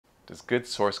Does good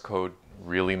source code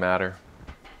really matter?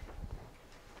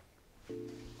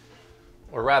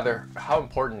 Or rather, how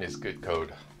important is good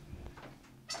code?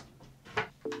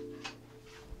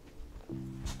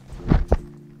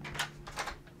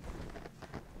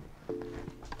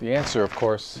 The answer, of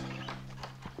course,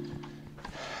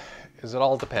 is it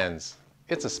all depends.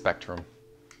 It's a spectrum.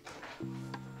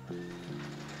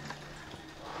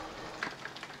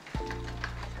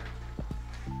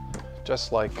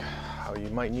 Just like how you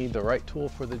might need the right tool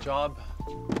for the job,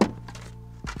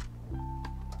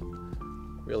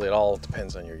 really it all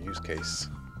depends on your use case.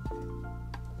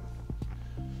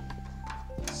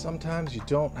 Sometimes you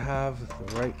don't have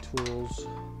the right tools.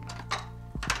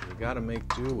 You gotta make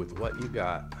do with what you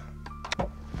got.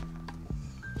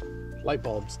 Light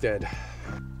bulb's dead.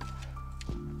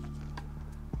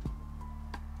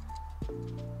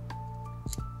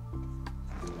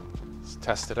 Let's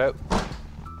test it out.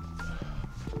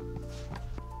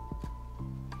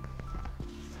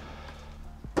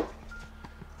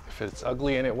 If it's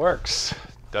ugly and it works,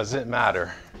 doesn't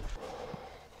matter.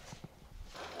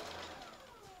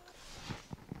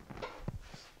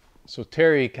 So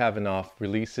Terry Cavanagh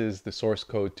releases the source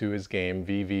code to his game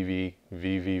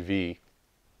VVVVV.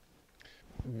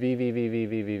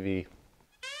 VVVVVV.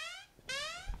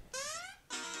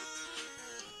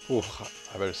 Ooh,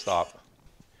 I better stop.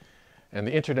 And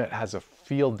the internet has a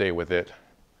field day with it.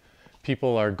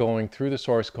 People are going through the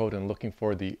source code and looking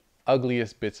for the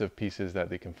ugliest bits of pieces that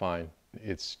they can find.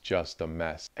 It's just a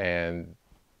mess. And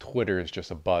Twitter is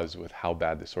just abuzz with how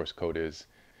bad the source code is.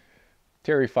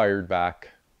 Terry fired back,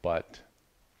 but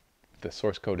the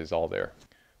source code is all there.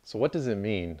 So what does it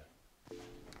mean?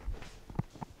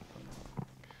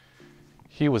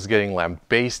 He was getting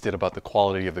lambasted about the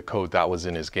quality of the code that was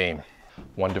in his game.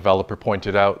 One developer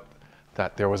pointed out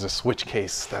that there was a switch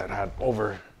case that had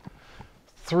over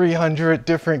 300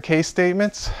 different case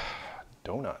statements.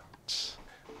 Donuts.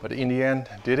 But in the end,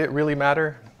 did it really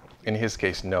matter? In his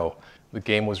case, no. The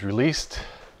game was released,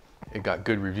 it got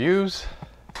good reviews.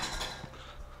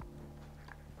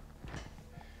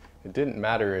 It didn't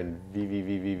matter in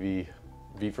VVVVV,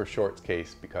 V for short's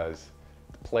case, because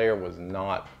the player was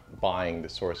not buying the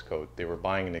source code. They were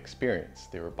buying an experience.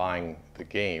 They were buying the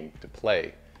game to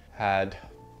play. Had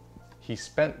he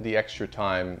spent the extra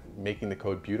time making the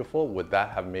code beautiful, would that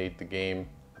have made the game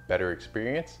a better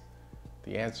experience?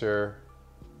 The answer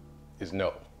is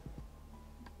no.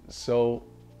 So,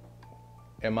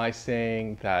 am I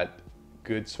saying that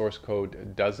good source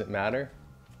code doesn't matter?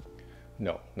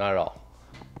 No, not at all.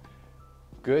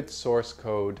 Good source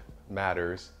code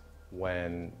matters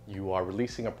when you are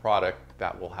releasing a product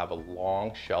that will have a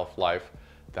long shelf life,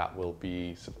 that will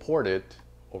be supported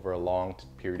over a long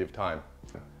period of time.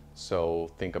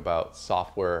 So think about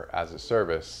software as a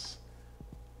service,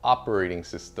 operating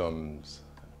systems,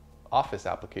 Office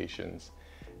applications,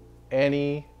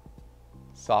 any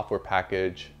software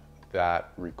package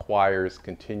that requires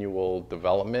continual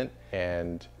development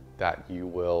and that you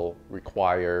will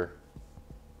require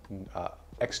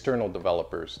external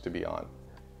developers to be on.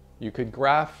 You could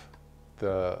graph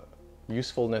the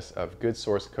usefulness of good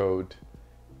source code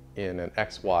in an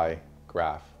XY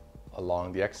graph.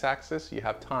 Along the x-axis, you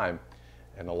have time,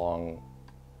 and along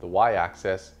the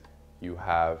y-axis, you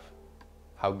have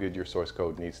how good your source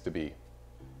code needs to be.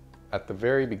 At the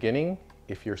very beginning,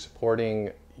 if you're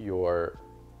supporting your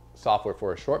software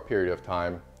for a short period of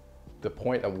time, the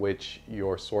point at which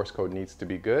your source code needs to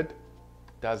be good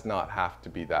does not have to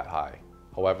be that high.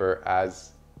 However,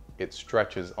 as it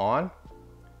stretches on,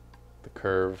 the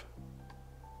curve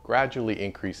gradually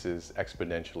increases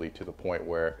exponentially to the point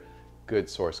where good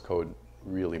source code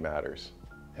really matters.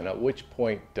 And at which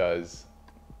point does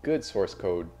good source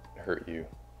code hurt you?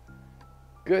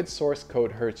 Good source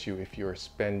code hurts you if you're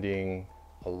spending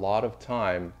a lot of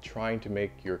time trying to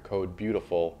make your code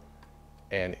beautiful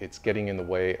and it's getting in the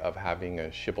way of having a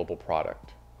shippable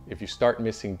product. If you start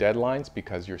missing deadlines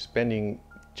because you're spending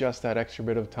just that extra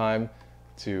bit of time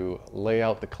to lay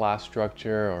out the class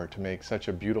structure or to make such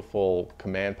a beautiful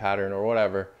command pattern or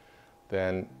whatever,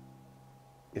 then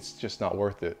it's just not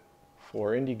worth it.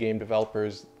 For indie game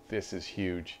developers, this is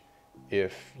huge.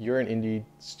 If you're an indie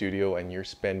studio and you're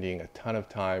spending a ton of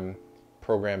time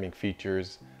programming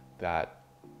features that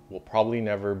will probably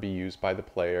never be used by the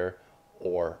player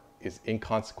or is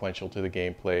inconsequential to the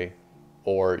gameplay,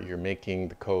 or you're making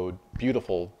the code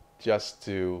beautiful just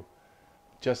to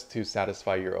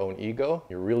satisfy your own ego,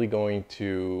 you're really going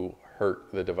to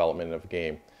hurt the development of a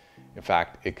game. In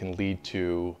fact, it can lead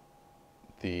to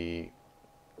the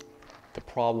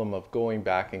problem of going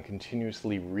back and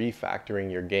continuously refactoring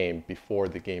your game before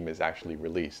the game is actually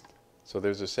released. So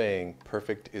there's a saying,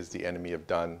 perfect is the enemy of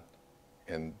done,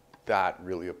 and that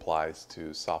really applies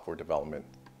to software development.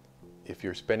 If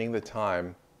you're spending the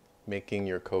time making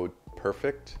your code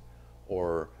perfect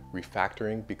or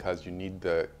refactoring because you need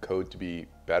the code to be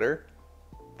better,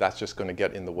 that's just going to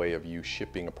get in the way of you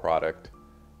shipping a product,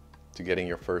 to getting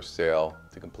your first sale,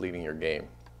 to completing your game.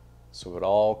 So it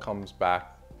all comes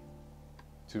back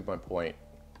to my point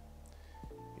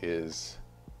is,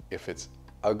 if it's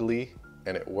ugly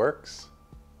and it works,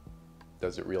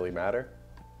 does it really matter?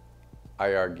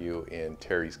 I argue in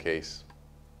Terry's case,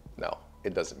 no,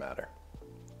 it doesn't matter.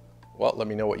 Well, let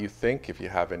me know what you think. If you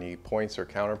have any points or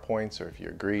counterpoints, or if you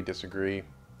agree, disagree,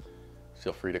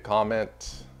 feel free to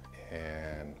comment,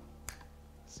 and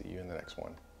see you in the next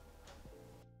one.